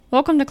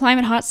Welcome to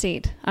Climate Hot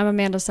Seat. I'm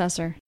Amanda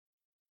Sesser.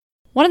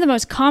 One of the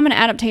most common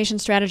adaptation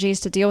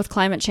strategies to deal with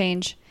climate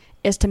change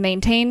is to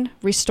maintain,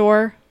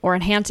 restore, or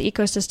enhance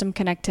ecosystem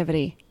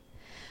connectivity.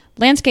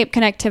 Landscape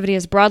connectivity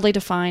is broadly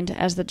defined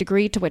as the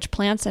degree to which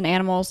plants and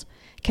animals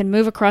can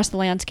move across the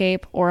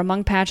landscape or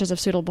among patches of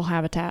suitable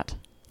habitat.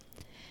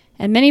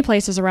 In many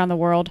places around the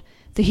world,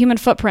 the human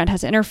footprint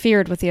has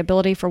interfered with the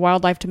ability for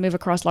wildlife to move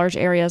across large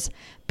areas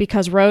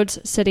because roads,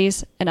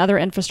 cities, and other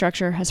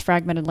infrastructure has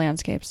fragmented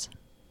landscapes.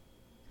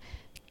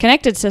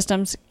 Connected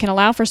systems can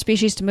allow for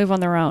species to move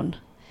on their own.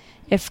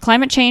 If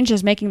climate change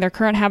is making their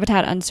current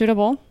habitat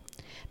unsuitable,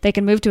 they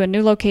can move to a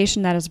new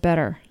location that is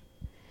better.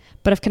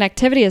 But if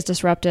connectivity is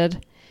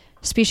disrupted,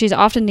 species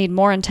often need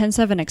more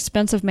intensive and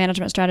expensive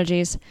management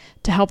strategies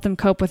to help them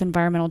cope with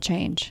environmental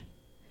change.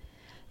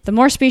 The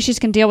more species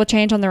can deal with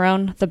change on their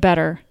own, the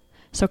better.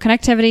 So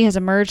connectivity has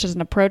emerged as an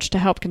approach to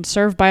help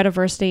conserve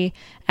biodiversity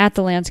at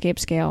the landscape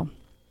scale.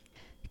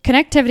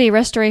 Connectivity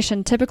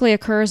restoration typically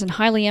occurs in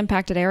highly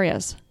impacted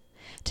areas.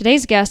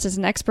 Today's guest is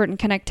an expert in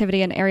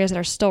connectivity in areas that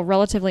are still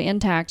relatively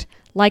intact,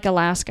 like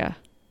Alaska.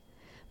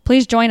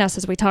 Please join us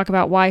as we talk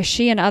about why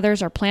she and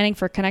others are planning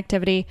for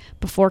connectivity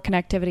before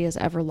connectivity is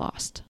ever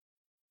lost.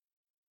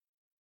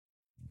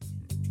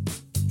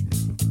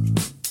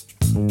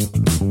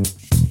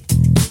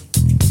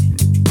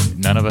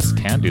 None of us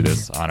can do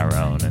this on our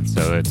own, and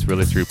so it's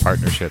really through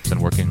partnerships and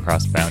working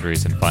across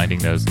boundaries and finding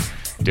those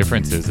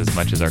differences as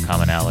much as our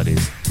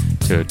commonalities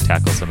to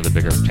tackle some of the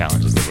bigger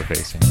challenges that we're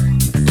facing.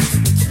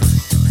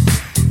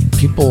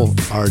 People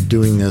are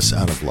doing this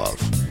out of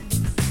love.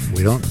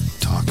 We don't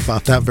talk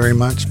about that very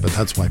much, but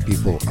that's why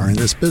people are in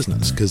this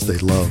business, because they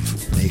love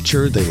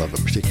nature, they love a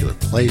particular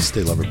place,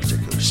 they love a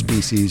particular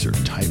species or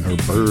type or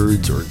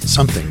birds or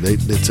something.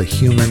 It's a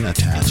human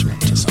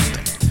attachment to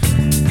something.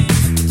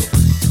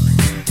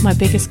 My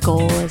biggest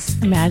goal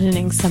is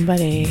imagining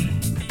somebody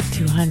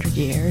 200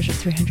 years or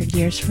 300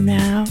 years from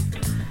now,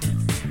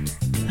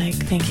 like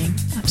thinking,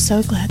 I'm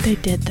so glad they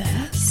did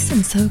this.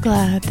 I'm so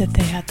glad that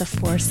they had the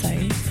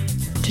foresight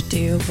to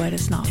do what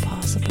is not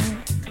possible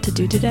to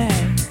do today.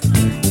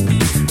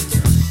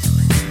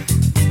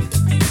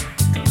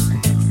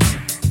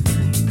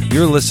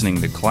 You're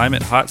listening to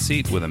Climate Hot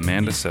Seat with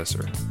Amanda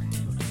Sesser.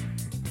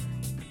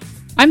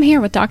 I'm here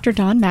with Dr.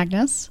 Don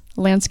Magness,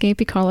 a landscape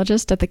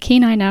ecologist at the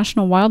Kenai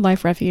National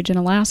Wildlife Refuge in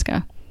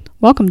Alaska.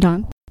 Welcome,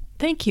 Don.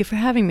 Thank you for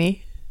having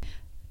me.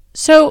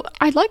 So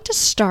I'd like to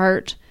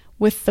start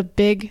with the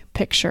big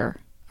picture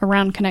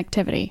around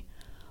connectivity.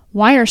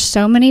 Why are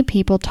so many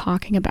people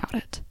talking about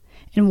it?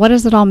 And what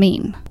does it all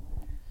mean?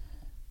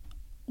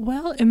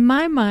 Well, in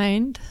my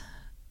mind,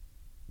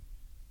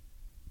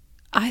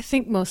 I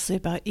think mostly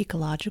about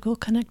ecological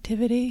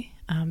connectivity,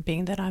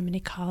 being that I'm an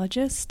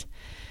ecologist.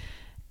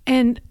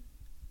 And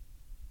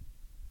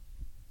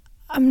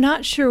I'm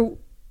not sure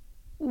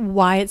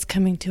why it's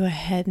coming to a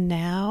head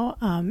now.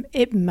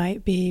 It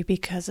might be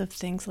because of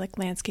things like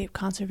landscape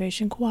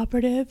conservation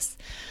cooperatives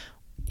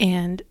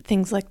and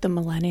things like the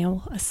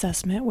millennial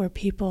assessment, where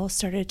people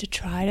started to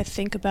try to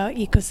think about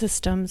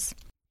ecosystems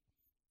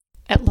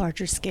at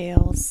larger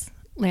scales.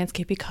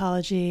 Landscape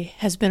ecology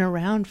has been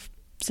around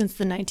since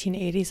the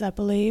 1980s, I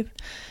believe,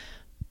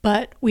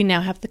 but we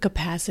now have the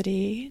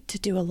capacity to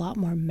do a lot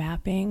more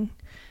mapping.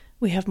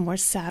 We have more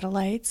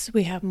satellites.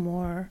 We have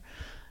more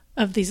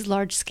of these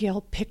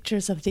large-scale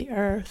pictures of the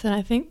Earth. And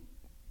I think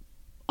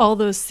all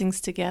those things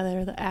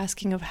together, the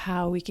asking of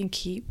how we can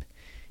keep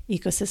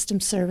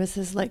ecosystem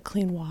services like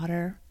clean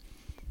water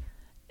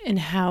and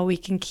how we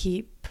can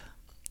keep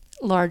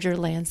larger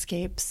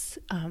landscapes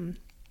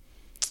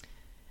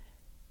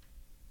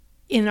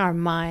in our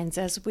minds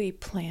as we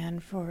plan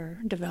for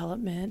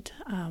development.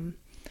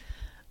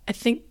 I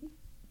think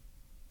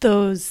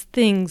those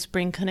things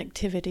bring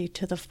connectivity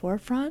to the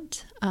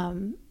forefront.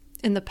 In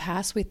the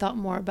past, we thought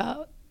more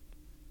about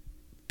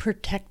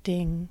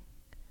protected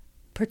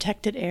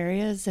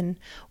areas and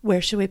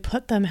where should we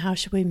put them, how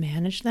should we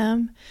manage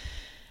them.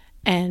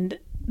 And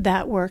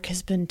that work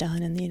has been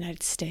done in the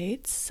United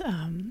States.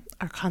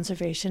 Our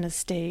conservation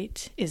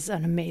estate is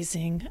an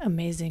amazing,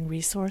 amazing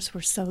resource.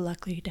 We're so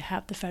lucky to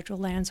have the federal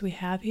lands we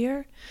have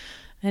here.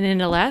 And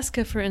in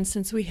Alaska, for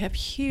instance, we have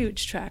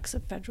huge tracts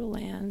of federal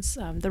lands.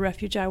 The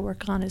refuge I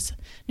work on is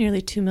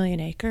nearly 2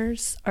 million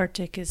acres.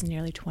 Arctic is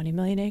nearly 20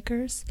 million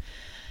acres.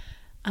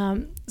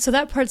 So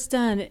that part's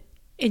done,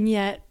 and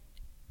yet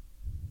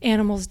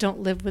animals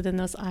don't live within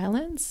those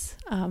islands.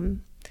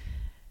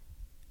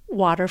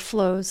 Water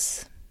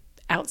flows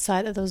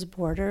outside of those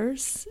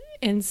borders.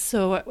 And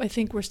so I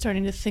think we're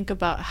starting to think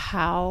about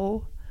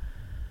how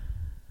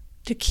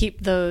to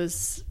keep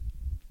those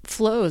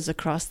flows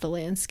across the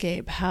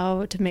landscape,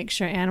 how to make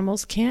sure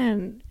animals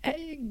can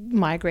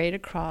migrate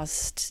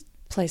across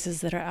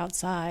places that are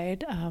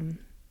outside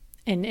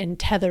and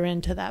tether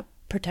into that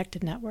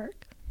protected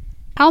network.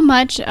 How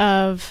much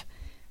of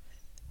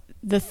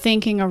the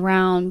thinking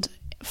around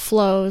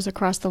flows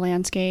across the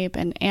landscape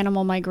and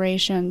animal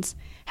migrations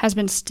has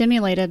been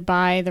stimulated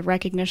by the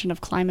recognition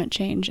of climate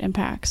change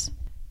impacts?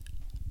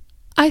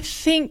 I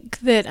think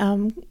that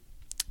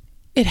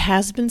it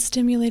has been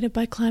stimulated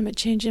by climate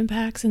change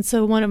impacts. And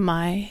so one of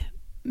my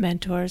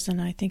mentors,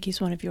 and I think he's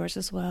one of yours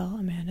as well,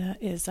 Amanda,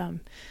 is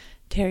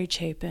Terry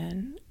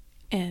Chapin.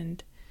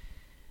 And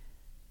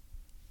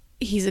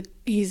he's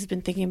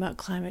been thinking about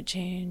climate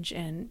change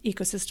and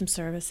ecosystem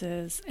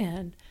services.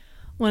 And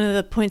one of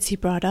the points he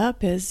brought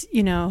up is,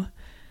 and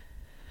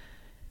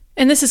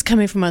this is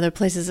coming from other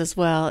places as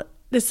well,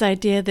 this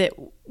idea that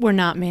we're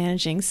not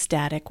managing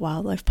static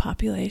wildlife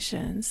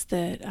populations,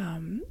 that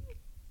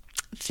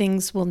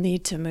things will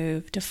need to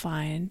move to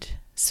find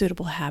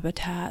suitable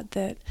habitat,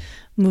 that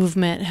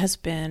movement has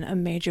been a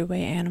major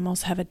way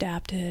animals have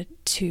adapted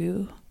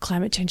to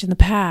climate change in the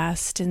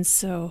past. And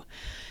so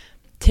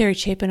Terry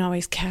Chapin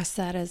always casts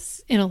that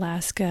as, in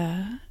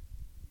Alaska,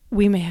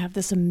 we may have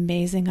this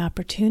amazing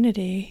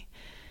opportunity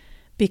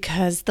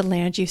because the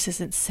land use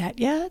isn't set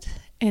yet.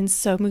 And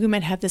so we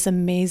might have this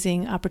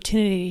amazing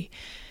opportunity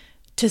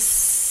to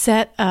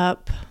set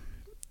up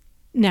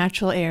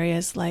natural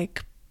areas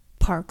like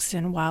parks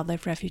and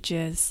wildlife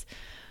refuges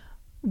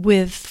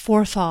with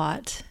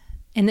forethought.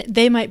 And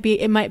it might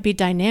be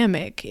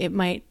dynamic. It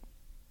might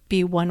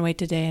be one way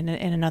today and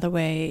another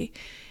way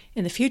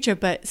in the future,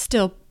 but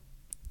still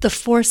the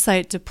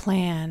foresight to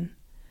plan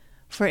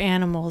for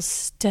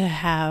animals to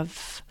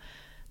have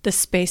the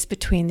space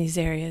between these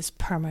areas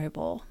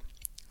permeable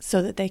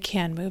so that they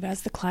can move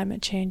as the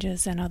climate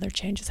changes and other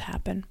changes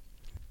happen.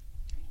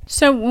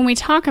 So when we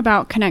talk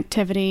about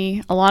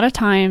connectivity, a lot of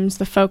times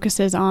the focus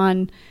is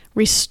on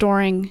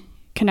restoring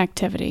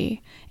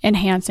connectivity,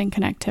 enhancing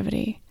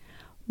connectivity.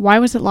 Why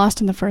was it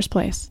lost in the first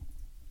place?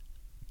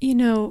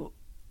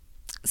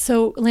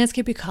 So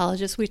landscape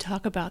ecologists, we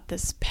talk about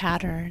this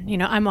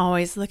pattern. I'm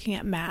always looking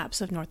at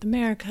maps of North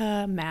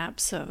America,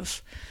 maps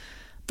of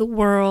the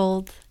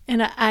world,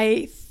 and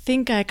I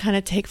think I kind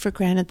of take for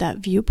granted that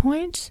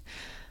viewpoint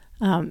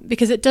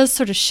because it does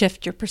sort of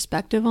shift your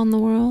perspective on the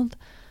world.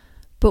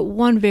 But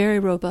one very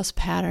robust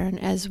pattern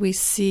as we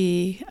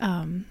see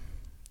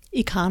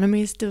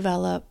economies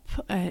develop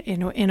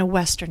in a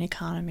Western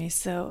economy.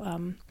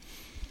 So,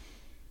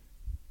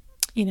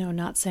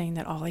 not saying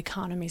that all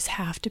economies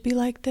have to be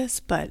like this,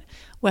 but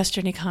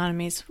Western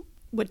economies,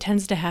 what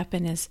tends to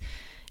happen is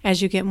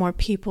as you get more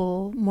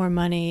people, more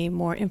money,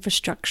 more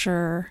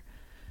infrastructure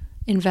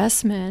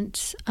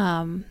investment,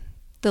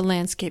 the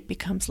landscape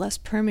becomes less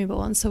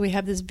permeable. And so we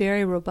have this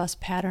very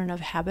robust pattern of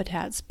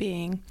habitats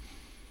being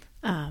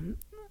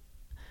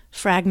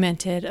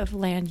fragmented, of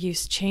land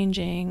use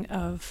changing,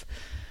 of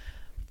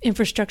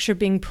infrastructure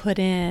being put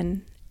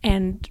in,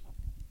 and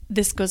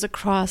this goes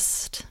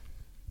across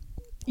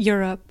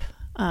Europe,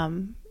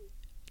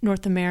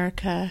 North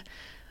America,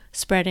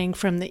 spreading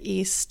from the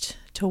east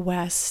to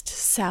west,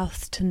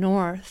 south to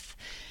north.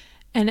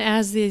 And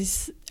as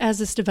this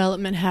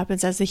development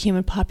happens, as the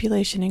human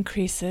population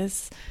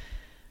increases,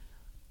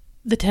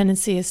 the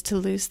tendency is to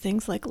lose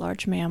things like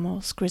large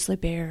mammals, grizzly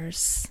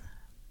bears,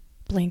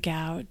 blink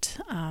out,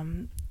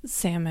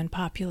 salmon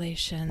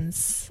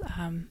populations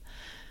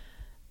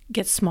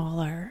get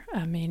smaller.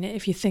 I mean,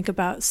 if you think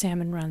about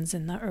salmon runs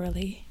in the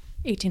early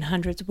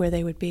 1800s, where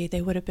they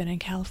would have been in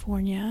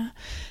California.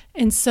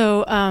 And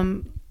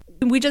so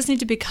we just need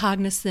to be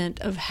cognizant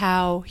of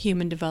how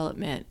human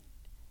development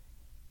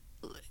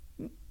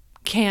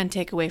can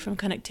take away from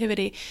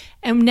connectivity.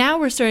 And now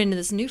we're starting to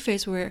this new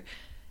phase where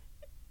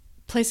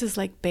places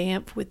like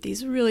Banff with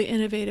these really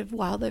innovative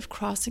wildlife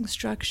crossing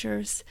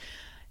structures,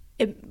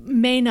 it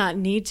may not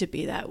need to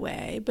be that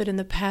way, but in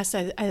the past,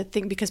 I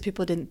think because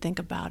people didn't think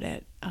about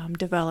it,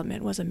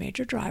 development was a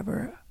major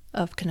driver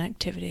of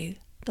connectivity,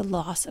 the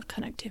loss of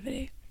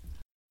connectivity.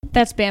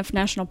 That's Banff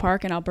National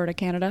Park in Alberta,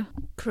 Canada.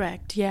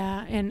 Correct,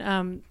 yeah.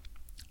 And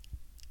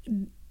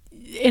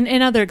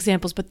in other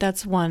examples, but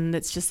that's one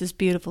that's just this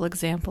beautiful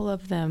example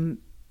of them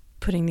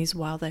putting these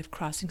wildlife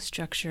crossing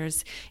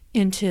structures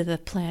into the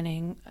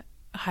planning,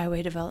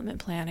 highway development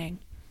planning.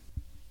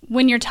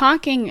 When you're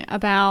talking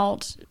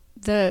about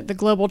the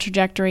global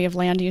trajectory of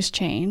land use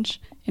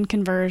change and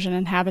conversion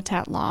and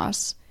habitat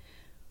loss,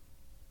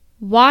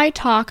 why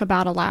talk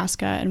about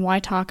Alaska and why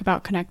talk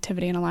about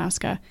connectivity in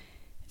Alaska?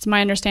 It's my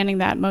understanding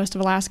that most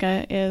of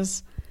Alaska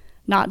is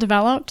not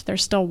developed.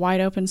 There's still wide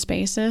open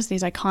spaces,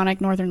 these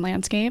iconic northern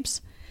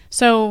landscapes.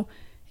 So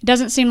it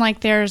doesn't seem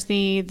like there's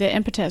the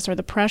impetus or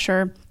the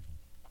pressure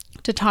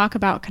to talk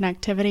about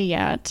connectivity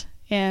yet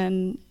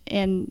in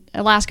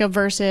Alaska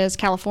versus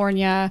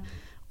California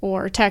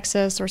or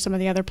Texas or some of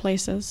the other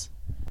places.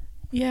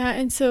 Yeah,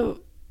 and so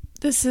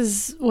this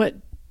is what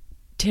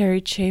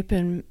Terry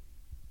Chapin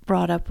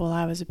brought up while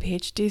I was a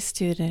PhD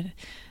student,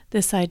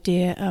 this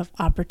idea of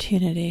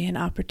opportunity and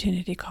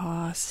opportunity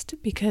cost.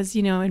 Because,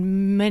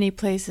 in many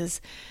places,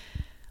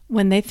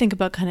 when they think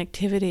about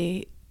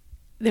connectivity,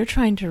 they're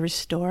trying to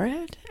restore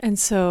it. And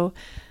so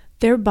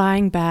they're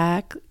buying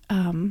back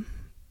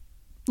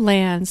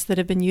lands that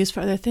have been used for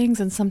other things,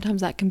 and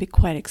sometimes that can be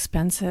quite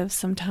expensive.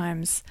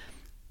 Sometimes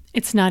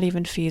it's not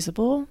even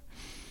feasible.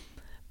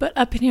 But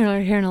up here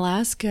in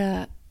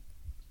Alaska,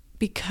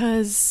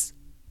 because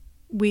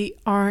we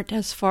aren't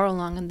as far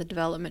along in the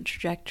development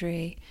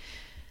trajectory,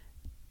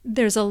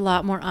 there's a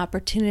lot more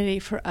opportunity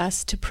for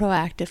us to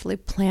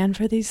proactively plan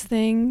for these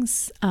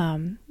things,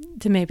 to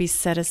maybe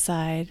set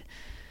aside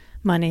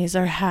monies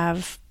or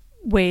have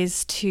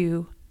ways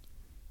to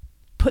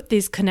put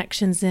these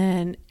connections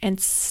in and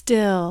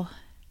still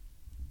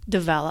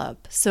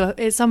develop. So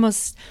it's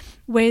almost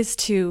ways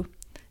to,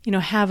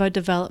 have a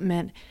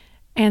development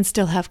and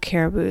still have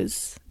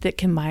caribous that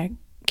can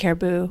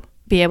caribou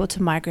be able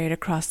to migrate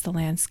across the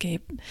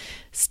landscape,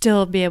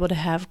 still be able to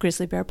have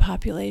grizzly bear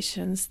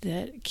populations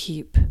that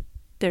keep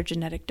their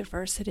genetic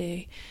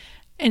diversity.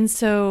 And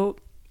so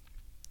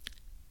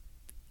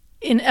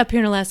up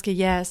here in Alaska,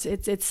 yes,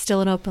 it's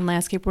still an open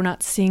landscape. We're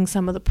not seeing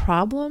some of the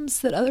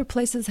problems that other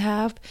places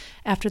have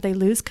after they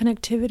lose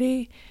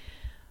connectivity.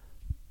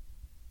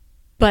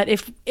 But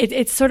if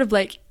it's sort of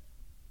like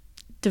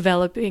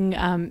developing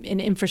an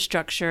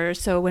infrastructure.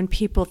 So when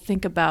people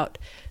think about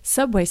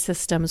subway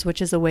systems,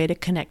 which is a way to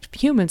connect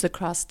humans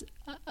across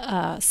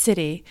a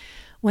city,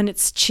 when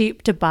it's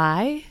cheap to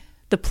buy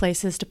the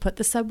places to put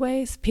the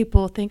subways,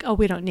 people think, oh,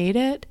 we don't need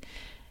it.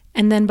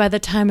 And then by the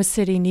time a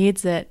city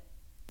needs it,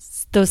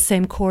 those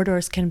same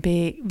corridors can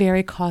be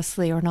very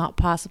costly or not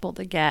possible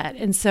to get.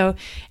 And so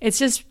it's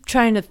just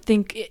trying to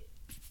think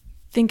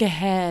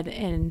ahead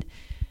and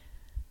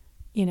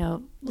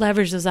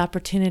leverage those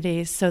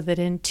opportunities so that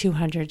in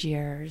 200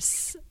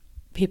 years,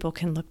 people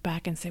can look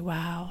back and say,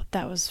 wow,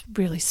 that was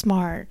really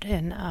smart.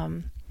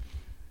 And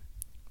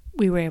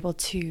we were able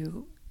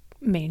to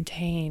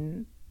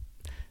maintain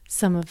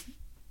some of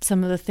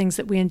the things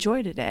that we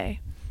enjoy today.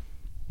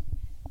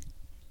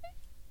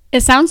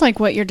 It sounds like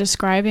what you're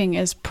describing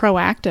is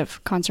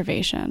proactive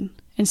conservation.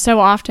 And so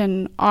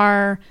often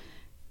our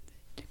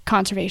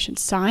conservation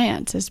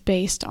science is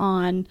based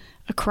on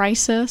a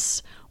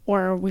crisis,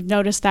 or we've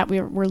noticed that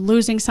we're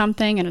losing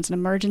something and it's an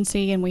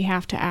emergency and we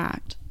have to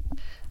act.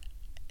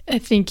 I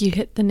think you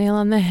hit the nail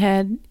on the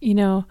head.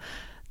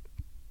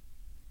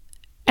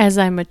 As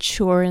I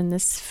mature in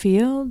this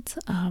field,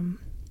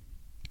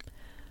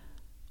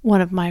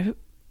 one of my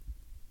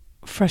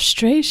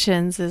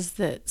frustrations is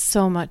that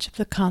so much of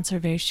the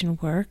conservation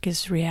work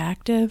is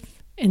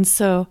reactive. And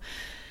so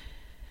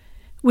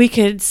we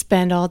could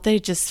spend all day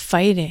just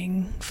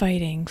fighting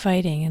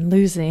and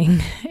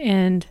losing.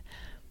 And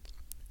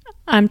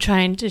I'm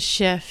trying to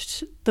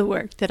shift the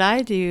work that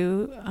I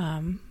do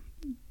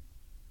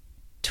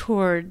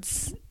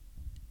towards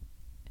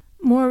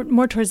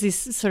more towards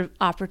these sort of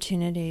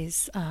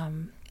opportunities,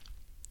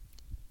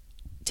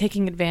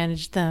 taking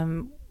advantage of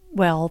them.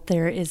 Well,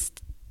 there is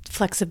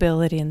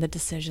flexibility in the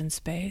decision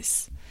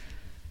space.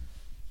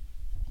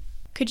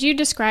 Could you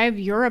describe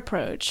your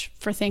approach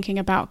for thinking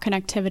about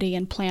connectivity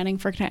and planning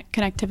for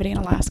connectivity in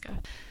Alaska?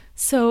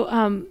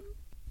 So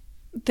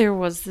there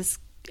was this,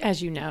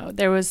 as you know,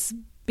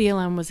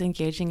 BLM was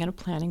engaging in a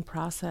planning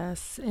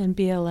process, and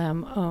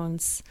BLM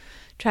owns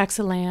tracts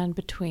of land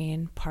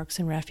between parks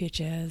and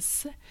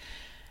refuges.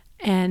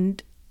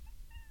 And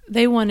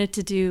they wanted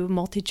to do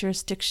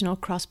multi-jurisdictional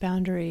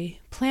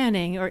cross-boundary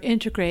planning or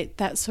integrate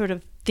that sort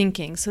of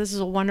thinking. So this is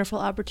a wonderful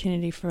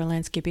opportunity for a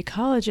landscape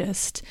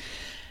ecologist.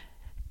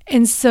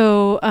 And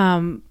so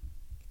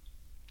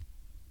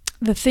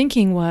the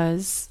thinking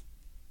was,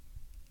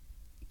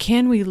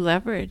 can we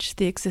leverage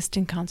the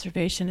existing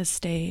conservation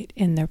estate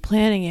in their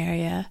planning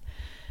area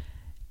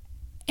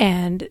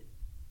and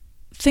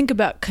think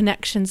about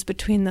connections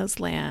between those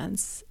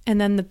lands? And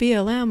then the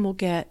BLM will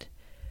get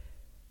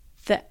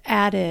the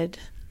added,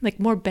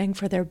 more bang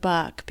for their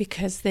buck,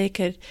 because they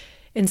could,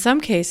 in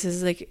some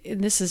cases,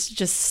 and this has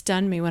just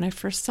stunned me when I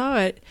first saw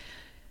it,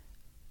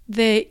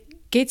 the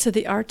gates of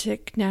the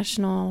Arctic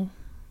National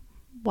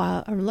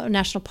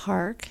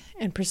Park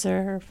and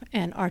Preserve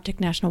and Arctic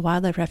National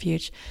Wildlife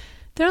Refuge,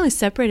 they're only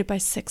separated by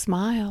 6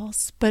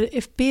 miles. But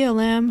if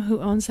BLM, who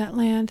owns that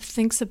land,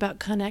 thinks about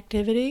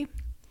connectivity,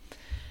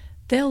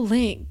 they'll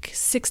link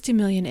 60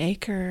 million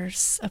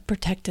acres of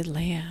protected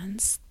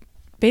lands.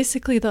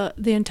 Basically, the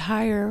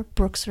entire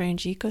Brooks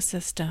Range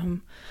ecosystem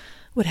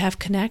would have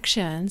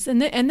connections.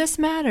 And this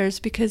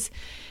matters because,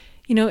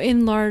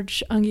 in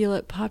large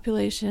ungulate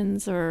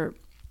populations or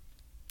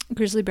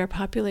grizzly bear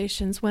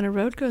populations, when a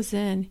road goes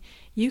in,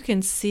 you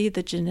can see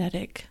the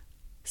genetic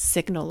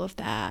signal of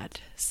that.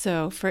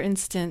 So, for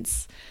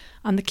instance,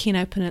 on the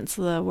Kenai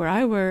Peninsula where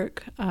I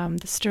work, the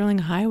Sterling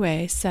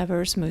Highway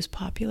severs moose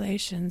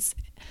populations.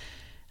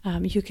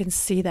 You can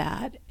see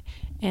that.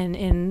 And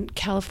in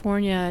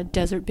California,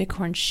 desert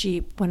bighorn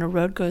sheep, when a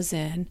road goes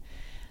in,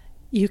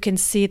 you can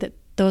see that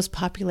those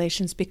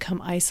populations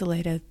become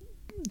isolated.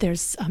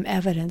 There's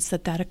evidence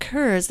that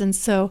occurs. And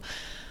so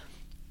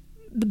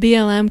the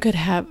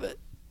BLM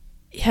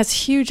has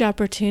huge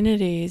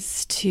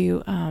opportunities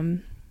to,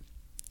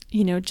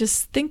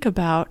 just think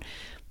about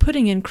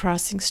putting in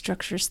crossing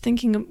structures,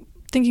 thinking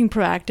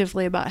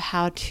proactively about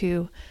how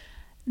to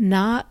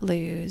not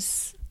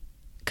lose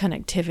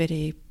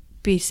connectivity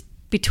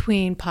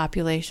between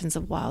populations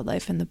of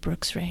wildlife in the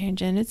Brooks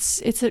Range. And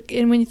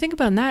and when you think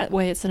about it in that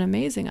way, it's an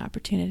amazing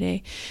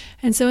opportunity.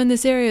 And so in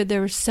this area,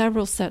 there were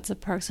several sets of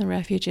parks and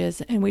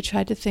refuges, and we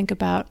tried to think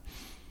about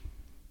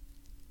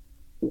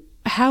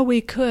how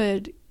we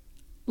could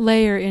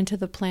layer into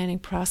the planning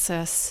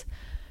process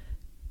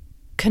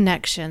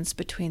connections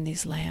between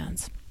these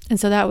lands. And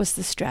so that was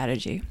the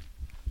strategy.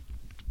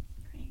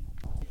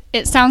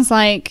 It sounds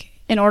like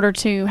in order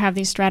to have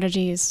these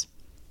strategies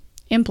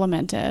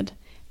implemented,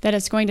 that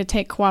it's going to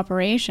take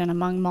cooperation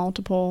among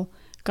multiple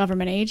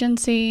government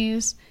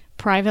agencies,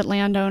 private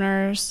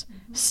landowners,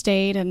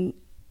 state and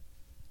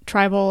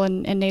tribal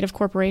and native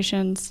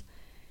corporations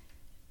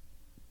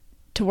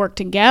to work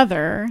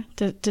together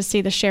to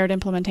see the shared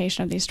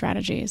implementation of these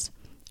strategies.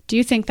 Do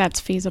you think that's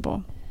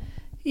feasible?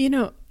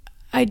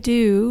 I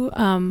do,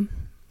 and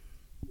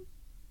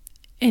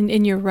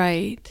you're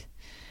right.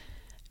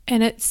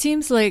 And it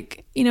seems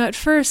like, at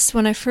first,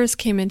 when I first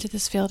came into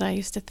this field, I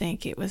used to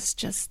think it was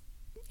just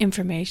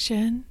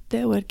information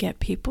that would get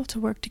people to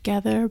work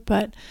together.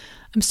 But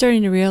I'm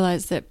starting to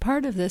realize that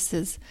part of this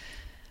is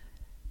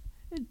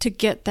to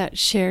get that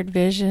shared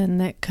vision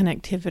that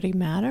connectivity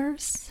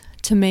matters,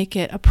 to make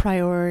it a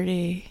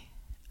priority,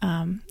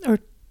 or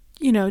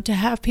to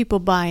have people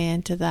buy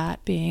into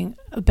that being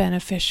a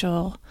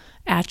beneficial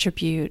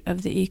attribute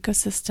of the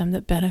ecosystem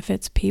that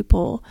benefits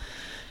people.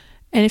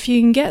 And if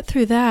you can get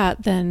through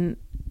that, then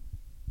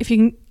if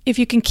you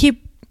can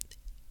keep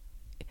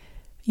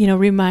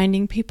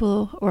reminding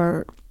people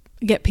or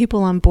get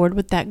people on board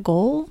with that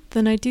goal,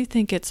 then I do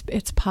think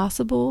it's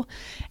possible.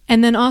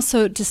 And then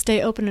also to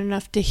stay open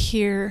enough to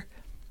hear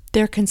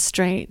their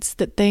constraints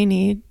that they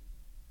need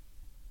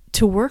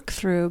to work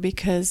through,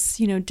 because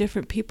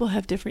different people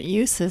have different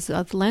uses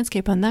of the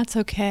landscape, and that's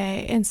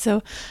okay. And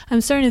so I'm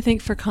starting to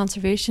think for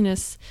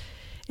conservationists,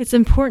 it's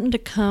important to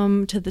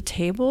come to the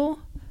table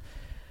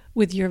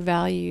with your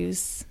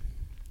values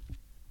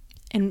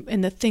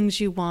and the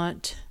things you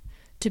want,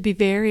 to be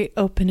very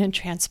open and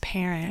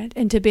transparent,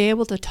 and to be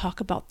able to talk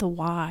about the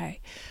why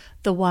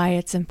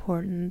it's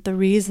important, the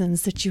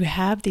reasons that you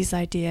have these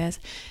ideas,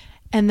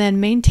 and then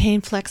maintain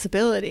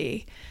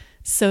flexibility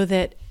so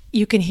that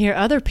you can hear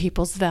other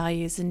people's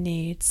values and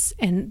needs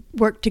and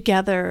work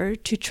together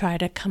to try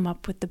to come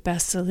up with the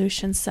best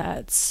solution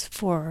sets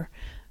for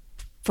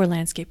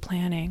landscape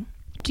planning.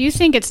 Do you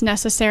think it's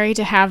necessary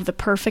to have the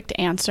perfect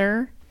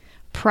answer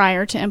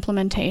prior to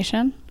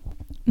implementation?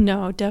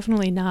 No,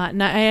 definitely not.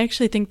 And I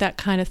actually think that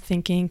kind of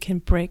thinking can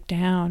break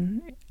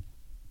down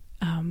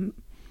and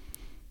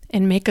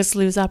make us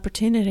lose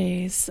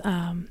opportunities.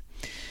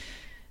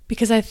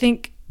 Because I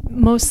think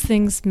most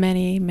things,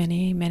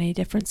 many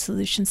different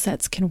solution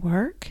sets can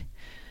work.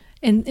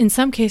 And in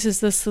some cases,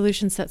 those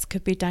solution sets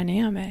could be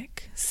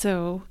dynamic.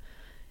 So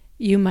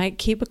you might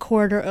keep a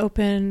corridor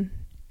open,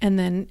 and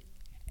then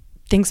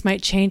things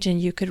might change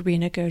and you could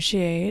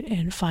renegotiate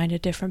and find a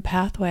different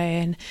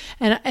pathway.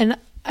 And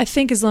I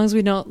think as long as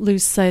we don't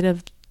lose sight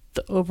of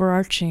the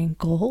overarching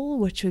goal,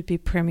 which would be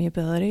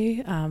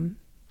permeability,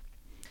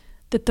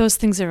 that those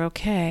things are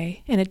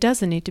okay, and it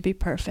doesn't need to be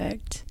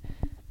perfect.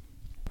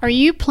 Are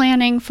you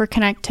planning for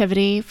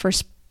connectivity for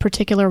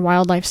particular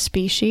wildlife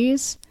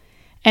species?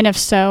 And if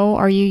so,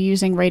 are you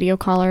using radio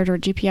collars or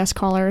GPS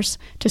collars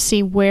to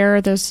see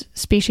where those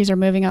species are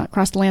moving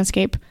across the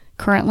landscape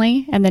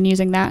currently, and then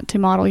using that to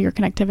model your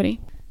connectivity?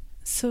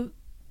 So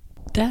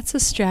that's a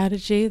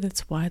strategy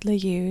that's widely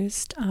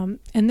used.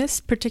 In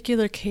this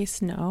particular case,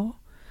 no.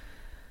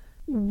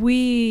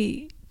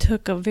 We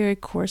took a very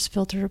coarse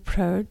filter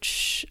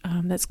approach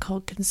that's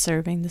called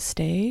conserving the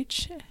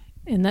stage.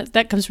 And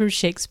that comes from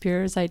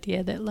Shakespeare's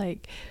idea that,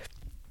 like,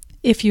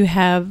 if you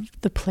have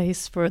the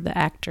place for the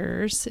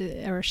actors,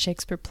 or a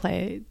Shakespeare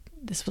play,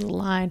 this was a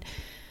line,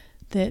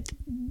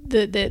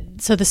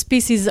 so the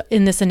species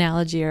in this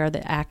analogy are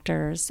the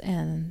actors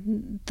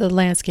and the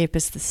landscape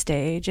is the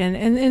stage. And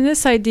in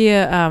this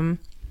idea,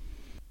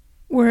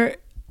 we're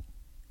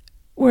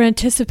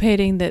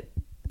anticipating that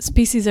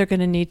species are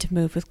going to need to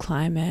move with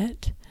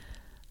climate,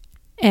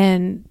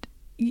 and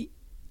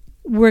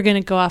we're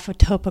going to go off of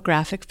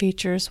topographic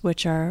features,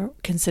 which are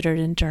considered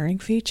enduring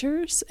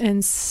features.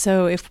 And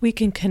so if we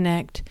can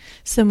connect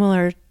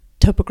similar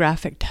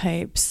topographic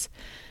types,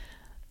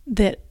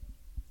 that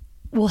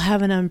will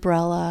have an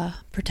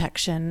umbrella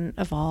protection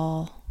of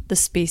all the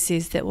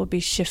species that will be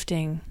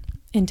shifting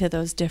into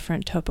those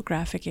different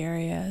topographic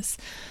areas.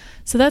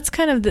 So that's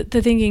kind of the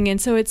thinking.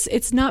 And so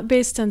it's not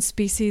based on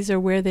species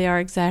or where they are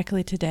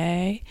exactly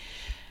today.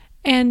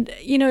 And,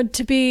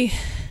 to be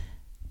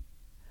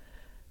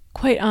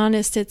quite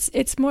honest,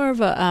 it's more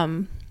of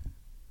a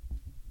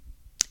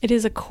it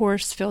is a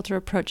coarse filter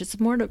approach. It's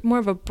more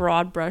of a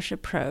broad brush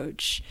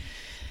approach,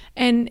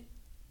 and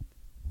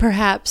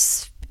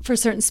perhaps for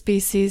certain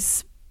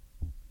species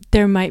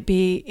there might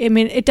be. I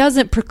mean, it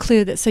doesn't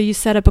preclude that. So you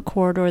set up a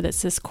corridor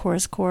that's this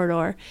coarse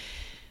corridor.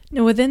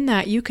 Now, within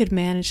that, you could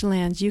manage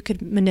lands. You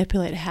could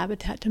manipulate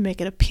habitat to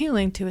make it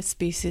appealing to a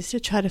species to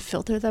try to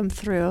filter them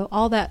through.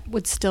 All that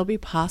would still be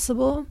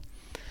possible,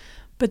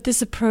 but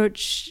this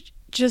approach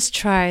just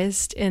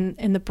tries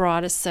in the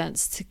broadest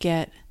sense to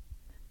get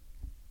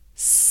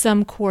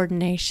some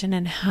coordination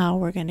in how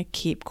we're going to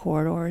keep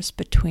corridors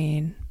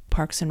between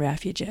parks and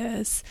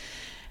refuges.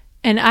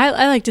 And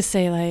I like to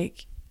say,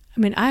 like, I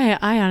mean,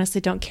 I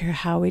honestly don't care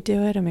how we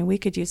do it. I mean, we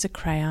could use a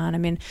crayon. I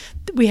mean,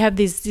 we have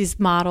these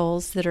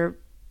models that are,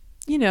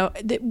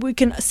 that we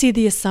can see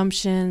the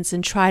assumptions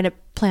and try to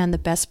plan the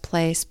best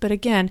place. But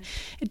again,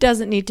 it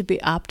doesn't need to be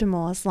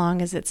optimal as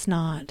long as it's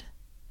not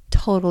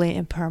totally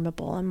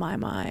impermeable in my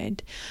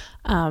mind.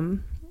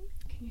 Can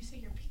you say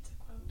your pizza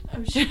quote?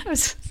 I'm sure.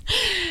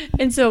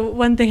 And so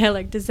one thing I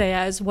like to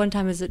say is one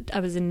time I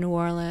was in New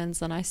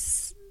Orleans, and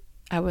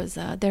I was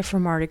there for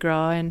Mardi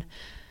Gras, and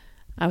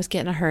I was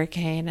getting a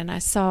hurricane, and I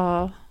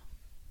saw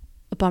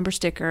a bumper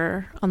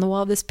sticker on the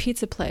wall of this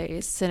pizza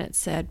place, and it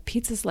said,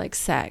 "Pizza's like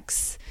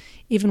sex.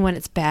 Even when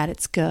it's bad,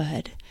 it's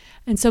good."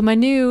 And so my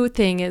new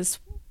thing is,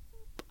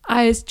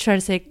 I always try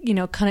to say,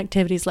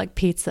 connectivity is like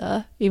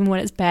pizza. Even when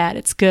it's bad,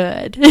 it's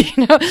good.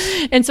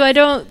 And so I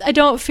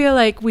don't feel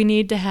like we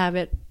need to have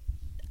it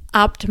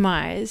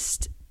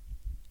optimized.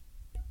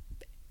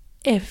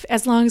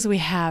 As long as we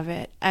have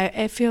it,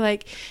 I feel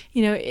like,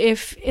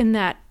 if in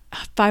that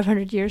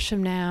 500 years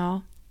from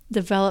now,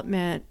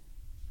 development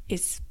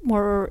is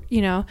more,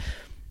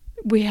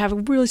 we have a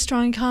really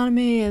strong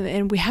economy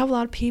and we have a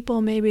lot of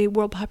people, maybe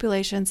world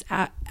populations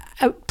at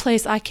a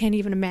place I can't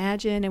even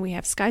imagine, and we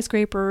have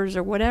skyscrapers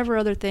or whatever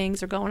other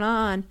things are going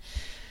on,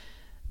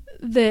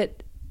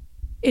 that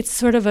it's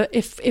sort of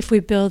if we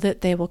build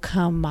it, they will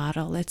come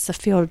model. It's a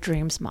Field of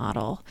Dreams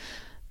model,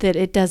 that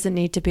it doesn't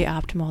need to be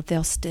optimal.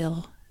 They'll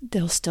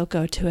still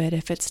go to it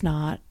if it's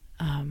not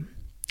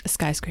a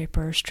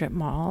skyscraper, or strip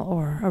mall,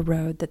 or a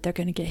road that they're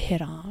going to get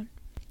hit on.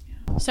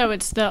 So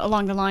it's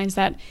along the lines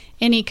that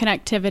any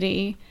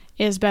connectivity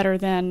is better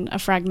than a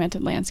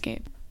fragmented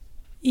landscape.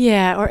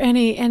 Yeah, or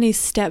any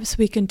steps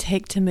we can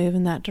take to move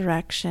in that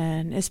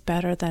direction is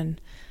better than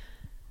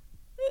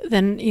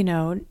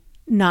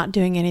not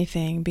doing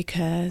anything,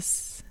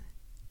 because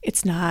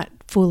it's not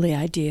fully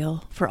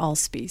ideal for all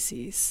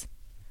species.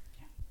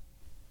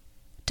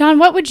 Dawn,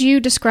 what would you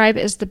describe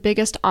as the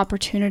biggest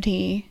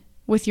opportunity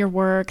with your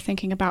work,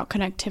 thinking about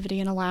connectivity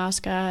in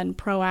Alaska and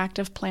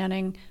proactive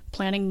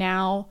planning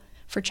now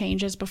for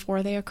changes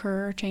before they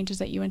occur, changes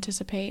that you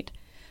anticipate?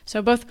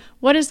 So both,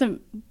 what is the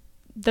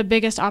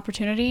biggest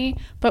opportunity,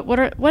 but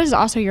what is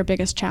also your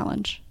biggest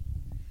challenge?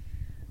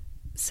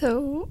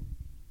 So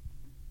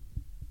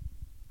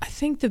I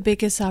think the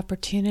biggest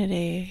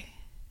opportunity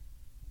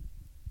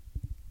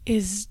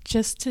is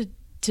just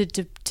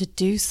to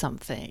do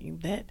something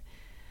that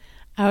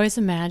I always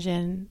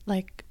imagine,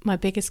 like my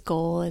biggest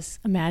goal is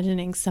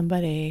imagining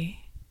somebody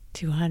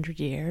 200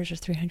 years or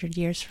 300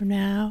 years from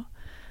now,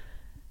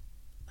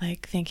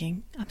 like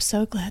thinking, I'm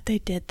so glad they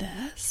did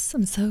this.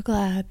 I'm so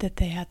glad that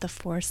they had the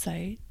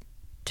foresight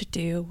to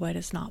do what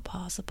is not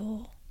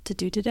possible to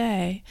do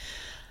today.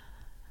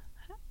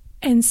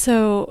 And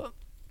so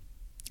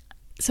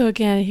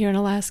again, here in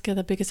Alaska,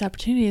 the biggest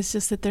opportunity is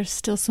just that there's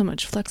still so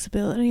much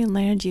flexibility in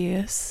land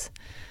use.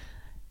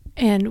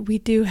 And we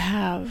do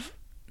have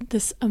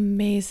this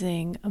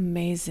amazing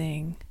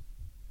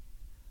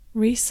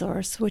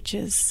resource, which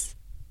is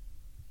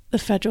the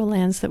federal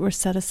lands that were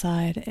set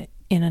aside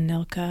in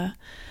Anilka.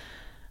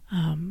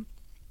 I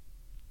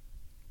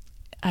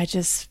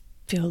just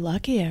feel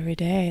lucky every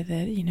day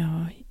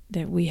that,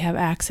 that we have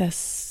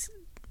access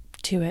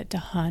to it, to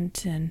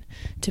hunt and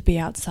to be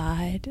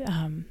outside,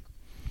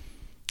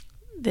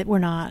 that we're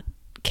not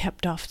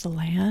kept off the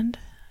land,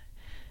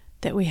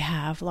 that we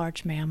have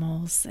large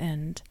mammals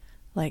and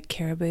like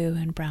caribou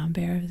and brown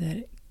bear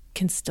that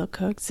can still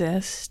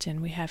coexist,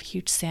 and we have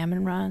huge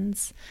salmon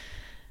runs.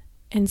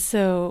 And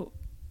so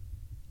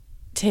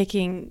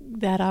taking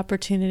that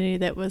opportunity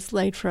that was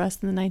laid for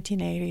us in the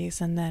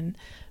 1980s and then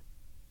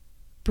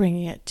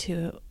bringing it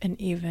to an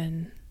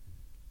even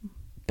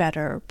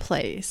better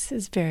place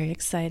is very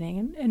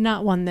exciting, and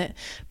not one that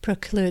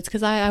precludes,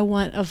 because I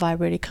want a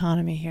vibrant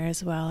economy here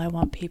as well. I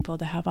want people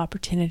to have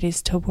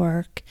opportunities to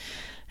work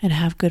and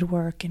have good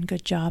work and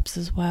good jobs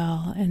as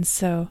well. And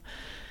so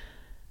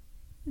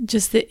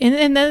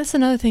and that's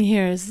another thing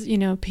here is,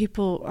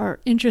 people are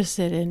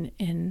interested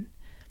in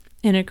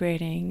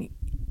integrating,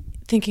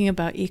 thinking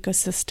about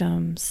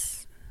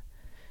ecosystems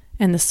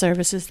and the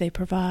services they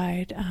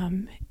provide,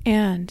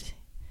 and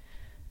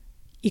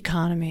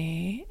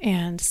economy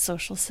and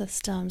social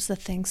systems, the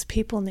things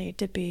people need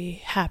to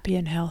be happy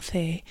and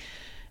healthy.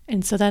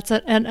 And so that's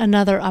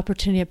another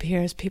opportunity up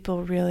here, is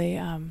people really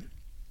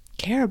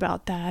care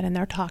about that, and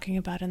they're talking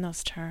about in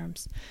those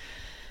terms.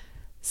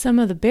 Some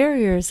of the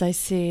barriers I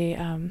see,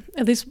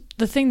 at least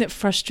the thing that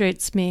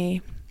frustrates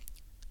me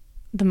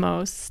the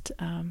most,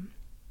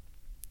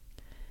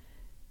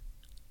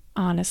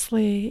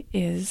 honestly,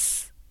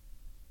 is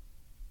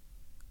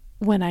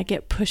when I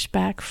get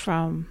pushback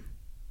from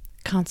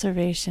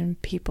conservation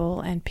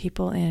people and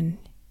people in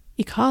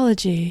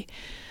ecology.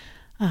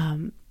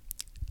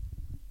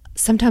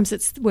 Sometimes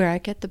it's where I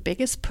get the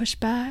biggest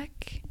pushback.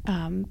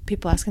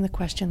 People asking the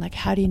question, like,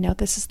 how do you know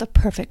this is the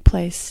perfect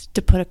place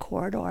to put a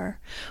corridor?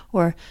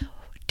 Or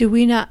do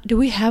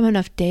we have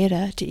enough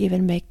data to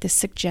even make this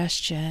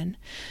suggestion?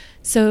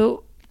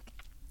 So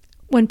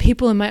when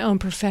people in my own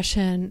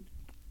profession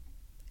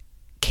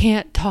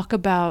can't talk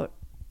about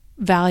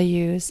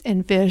values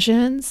and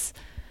visions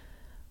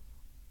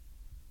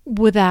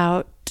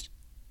without,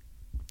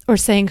 or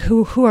saying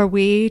who are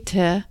we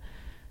to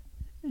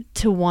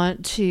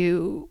want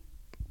to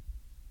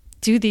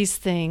do these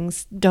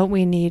things? Don't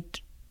we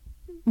need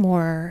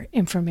more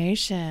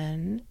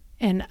information?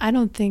 And I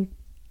don't think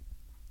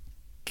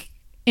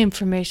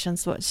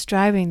information's what's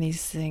driving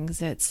these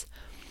things. It's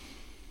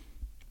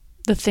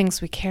the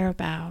things we care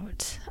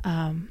about.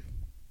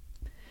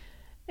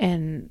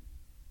 And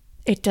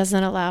it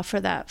doesn't allow for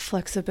that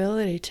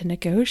flexibility to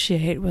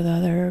negotiate with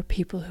other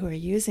people who are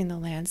using the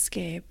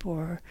landscape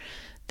or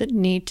that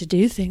need to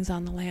do things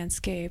on the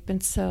landscape.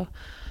 And so,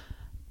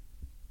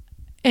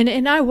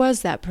 and I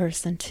was that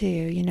person too,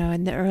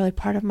 in the early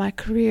part of my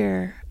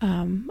career.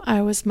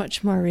 I was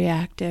much more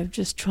reactive,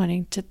 just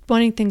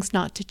wanting things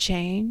not to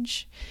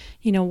change,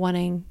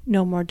 wanting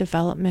no more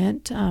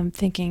development,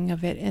 thinking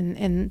of it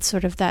in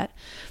sort of that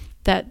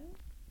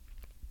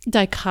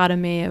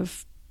dichotomy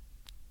of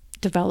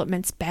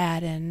development's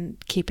bad and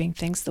keeping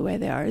things the way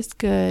they are is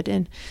good.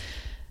 And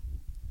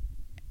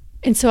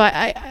so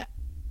I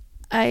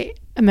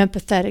am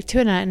empathetic to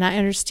it, and I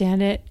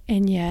understand it,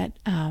 and yet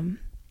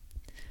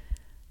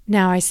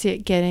now I see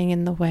it getting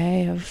in the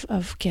way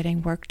of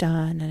getting work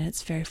done, and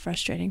it's very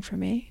frustrating for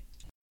me.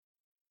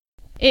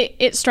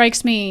 It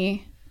strikes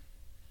me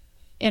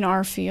in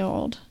our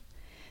field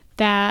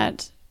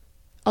that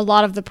a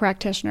lot of the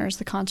practitioners,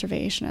 the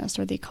conservationists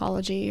or the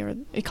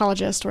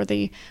ecologist or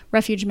the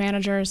refuge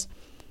managers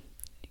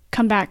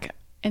come back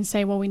and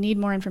say, well, we need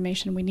more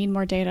information, we need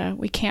more data.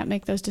 We can't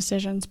make those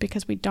decisions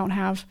because we don't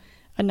have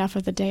enough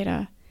of the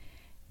data.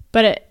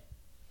 But it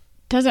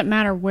doesn't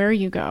matter where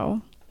you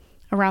go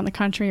around the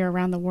country or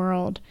around the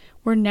world,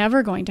 we're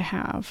never going to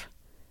have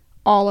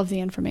all of the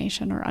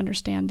information or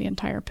understand the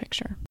entire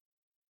picture.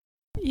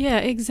 Yeah,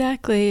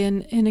 exactly.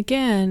 And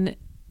again,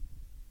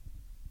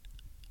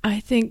 I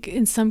think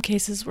in some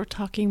cases we're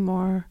talking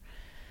more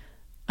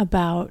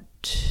about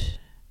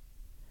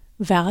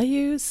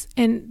values,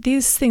 and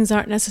these things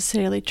aren't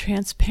necessarily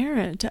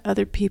transparent to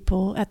other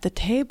people at the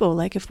table.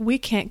 Like if we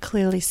can't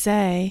clearly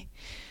say,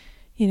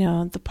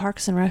 the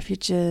parks and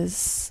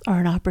refuges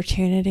are an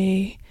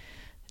opportunity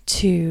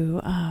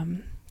to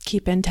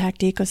keep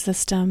intact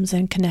ecosystems,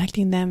 and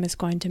connecting them is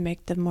going to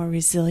make them more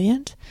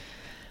resilient,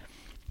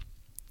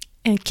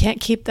 and can't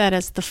keep that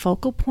as the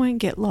focal point,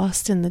 get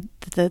lost in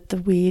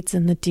the weeds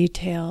and the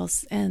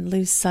details, and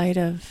lose sight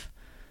of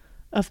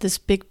this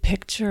big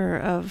picture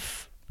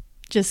of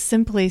just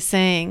simply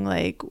saying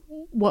like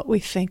what we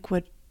think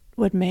would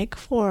make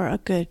for a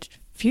good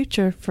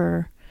future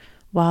for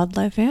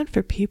wildlife and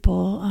for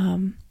people,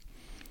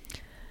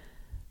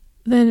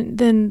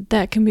 then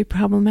that can be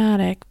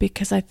problematic,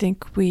 because I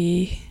think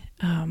we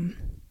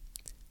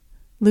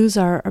lose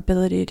our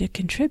ability to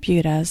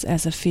contribute as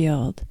a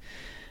field.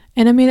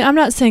 And I mean, I'm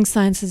not saying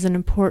science isn't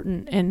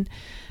important, and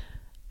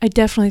I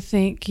definitely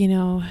think,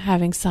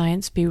 having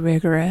science be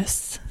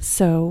rigorous,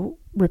 so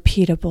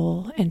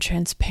repeatable and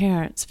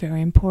transparent is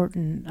very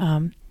important,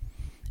 and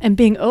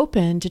being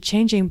open to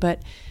changing,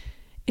 but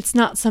it's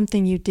not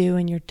something you do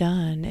and you're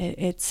done.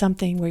 It's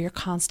something where you're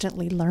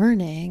constantly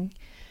learning,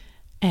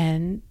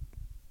 and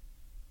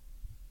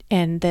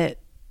that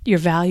your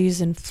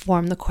values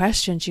inform the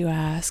questions you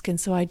ask. And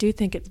so I do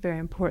think it's very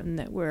important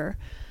that we're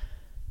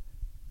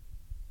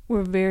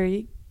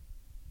very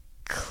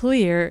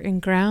clear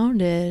and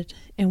grounded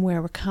in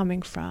where we're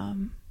coming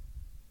from,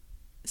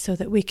 so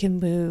that we can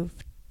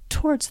move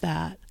towards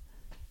that.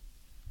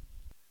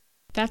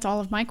 That's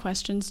all of my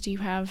questions. Do you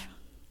have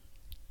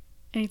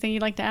anything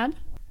you'd like to add?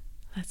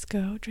 Let's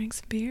go drink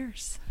some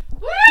beers.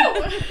 Woo!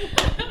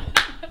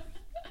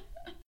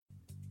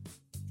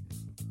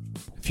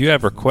 If you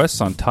have requests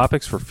on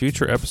topics for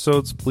future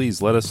episodes,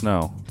 please let us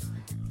know.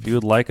 If you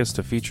would like us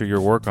to feature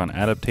your work on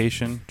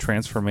adaptation,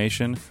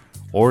 transformation,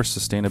 or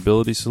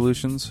sustainability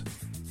solutions,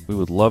 we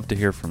would love to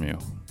hear from you.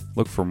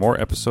 Look for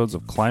more episodes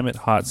of Climate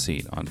Hot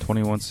Seat on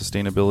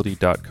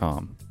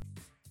 21sustainability.com.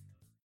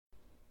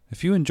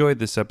 If you enjoyed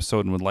this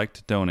episode and would like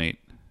to donate,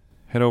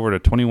 head over to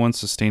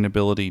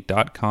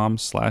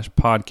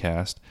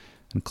 21sustainability.com/podcast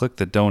and click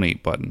the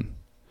donate button.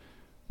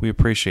 We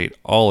appreciate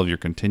all of your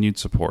continued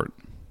support.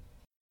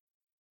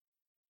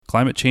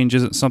 Climate change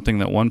isn't something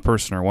that one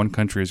person or one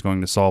country is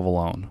going to solve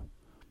alone.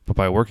 But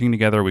by working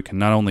together, we can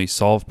not only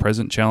solve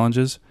present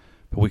challenges,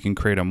 but we can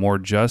create a more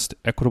just,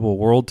 equitable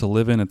world to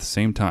live in at the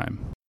same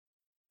time.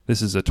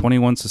 This is a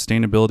 21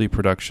 Sustainability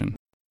production.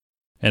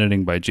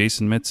 Editing by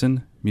Jason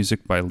Mitzen,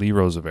 music by Lee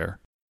Roosevelt.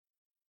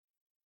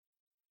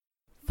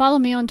 Follow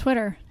me on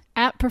Twitter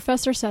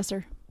 @Professor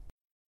Sesser.